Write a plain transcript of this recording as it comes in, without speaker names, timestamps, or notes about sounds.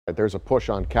There's a push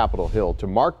on Capitol Hill to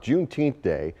mark Juneteenth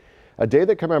Day, a day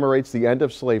that commemorates the end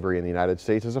of slavery in the United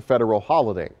States, as a federal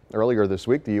holiday. Earlier this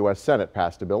week, the U.S. Senate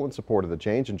passed a bill in support of the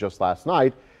change, and just last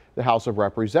night, the House of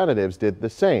Representatives did the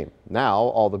same. Now,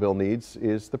 all the bill needs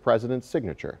is the president's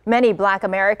signature. Many Black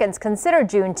Americans consider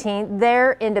Juneteenth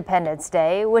their Independence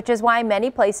Day, which is why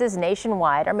many places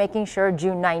nationwide are making sure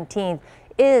June 19th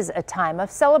is a time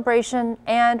of celebration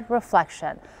and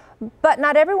reflection. But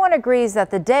not everyone agrees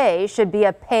that the day should be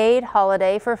a paid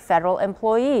holiday for federal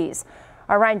employees.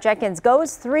 Our Ryan Jenkins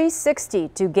goes 360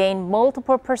 to gain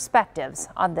multiple perspectives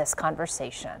on this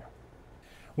conversation.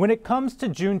 When it comes to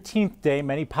Juneteenth Day,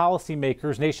 many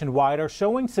policymakers nationwide are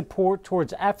showing support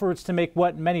towards efforts to make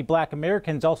what many Black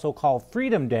Americans also call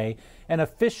Freedom Day an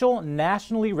official,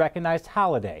 nationally recognized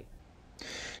holiday.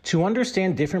 To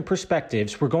understand different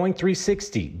perspectives, we're going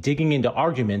 360, digging into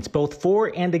arguments both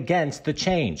for and against the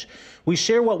change. We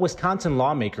share what Wisconsin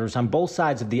lawmakers on both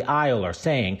sides of the aisle are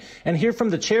saying, and hear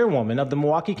from the chairwoman of the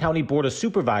Milwaukee County Board of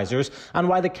Supervisors on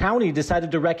why the county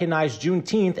decided to recognize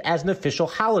Juneteenth as an official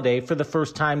holiday for the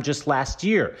first time just last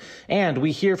year. And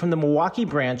we hear from the Milwaukee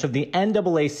branch of the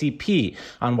NAACP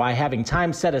on why having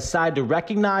time set aside to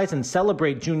recognize and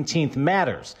celebrate Juneteenth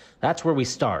matters. That's where we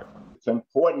start. It's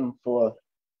important for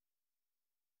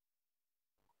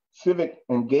civic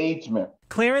engagement.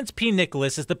 Clarence P.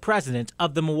 Nicholas is the president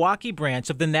of the Milwaukee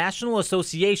branch of the National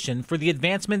Association for the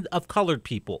Advancement of Colored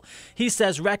People. He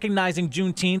says recognizing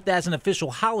Juneteenth as an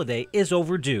official holiday is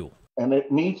overdue. And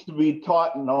it needs to be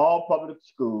taught in all public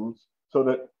schools so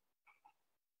that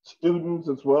students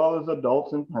as well as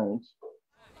adults and parents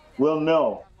will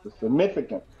know the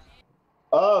significance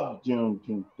of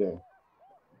Juneteenth Day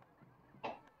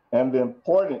and the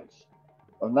importance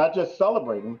of not just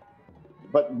celebrating,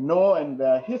 but knowing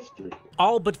their history.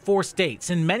 All but 4 states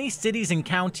and many cities and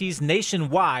counties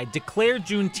nationwide declared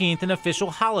Juneteenth an official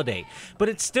holiday, but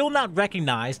it's still not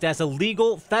recognized as a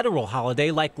legal federal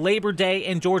holiday like Labor Day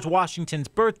and George Washington's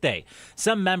birthday.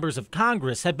 Some members of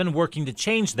Congress have been working to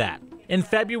change that. In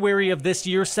February of this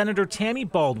year, Senator Tammy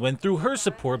Baldwin threw her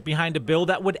support behind a bill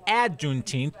that would add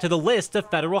Juneteenth to the list of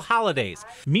federal holidays.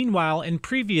 Meanwhile, in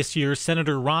previous years,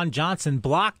 Senator Ron Johnson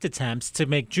blocked attempts to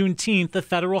make Juneteenth a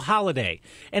federal holiday.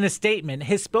 In a statement,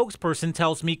 his spokesperson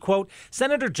tells me, quote,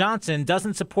 Senator Johnson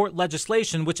doesn't support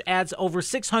legislation which adds over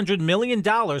 $600 million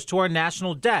to our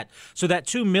national debt so that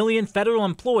 2 million federal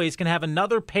employees can have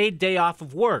another paid day off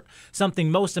of work, something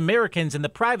most Americans in the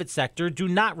private sector do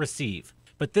not receive.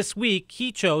 But this week,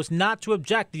 he chose not to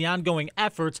object to the ongoing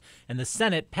efforts, and the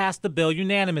Senate passed the bill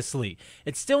unanimously.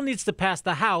 It still needs to pass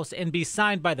the House and be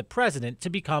signed by the president to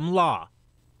become law.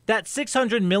 That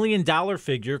 $600 million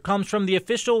figure comes from the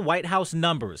official White House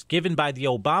numbers given by the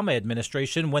Obama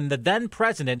administration when the then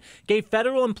president gave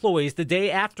federal employees the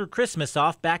day after Christmas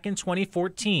off back in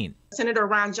 2014. Senator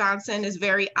Ron Johnson is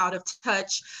very out of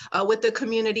touch with the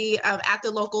community at the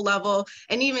local level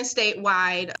and even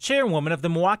statewide. Chairwoman of the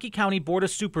Milwaukee County Board of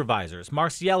Supervisors,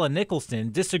 Marciella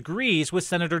Nicholson, disagrees with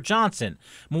Senator Johnson.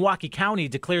 Milwaukee County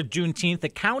declared Juneteenth a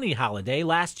county holiday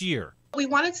last year. We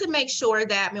wanted to make sure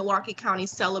that Milwaukee County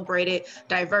celebrated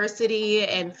diversity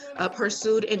and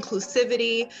pursued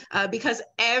inclusivity because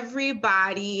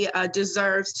everybody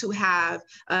deserves to have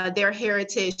their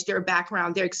heritage, their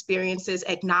background, their experiences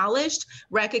acknowledged,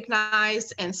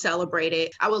 recognized, and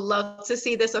celebrated. I would love to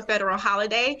see this a federal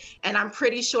holiday, and I'm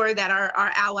pretty sure that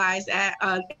our allies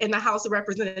in the House of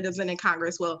Representatives and in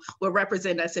Congress will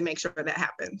represent us and make sure that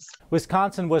happens.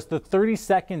 Wisconsin was the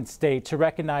 32nd state to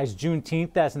recognize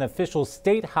Juneteenth as an official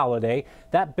state holiday.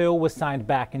 That bill was signed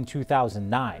back in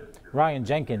 2009. Ryan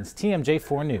Jenkins,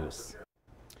 TMJ4 News.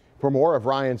 For more of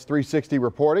Ryan's 360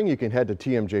 reporting, you can head to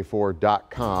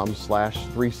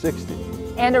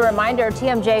tmj4.com/360. And a reminder,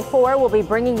 TMJ4 will be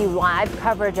bringing you live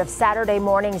coverage of Saturday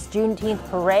morning's Juneteenth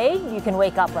parade. You can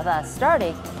wake up with us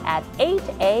starting at 8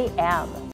 a.m.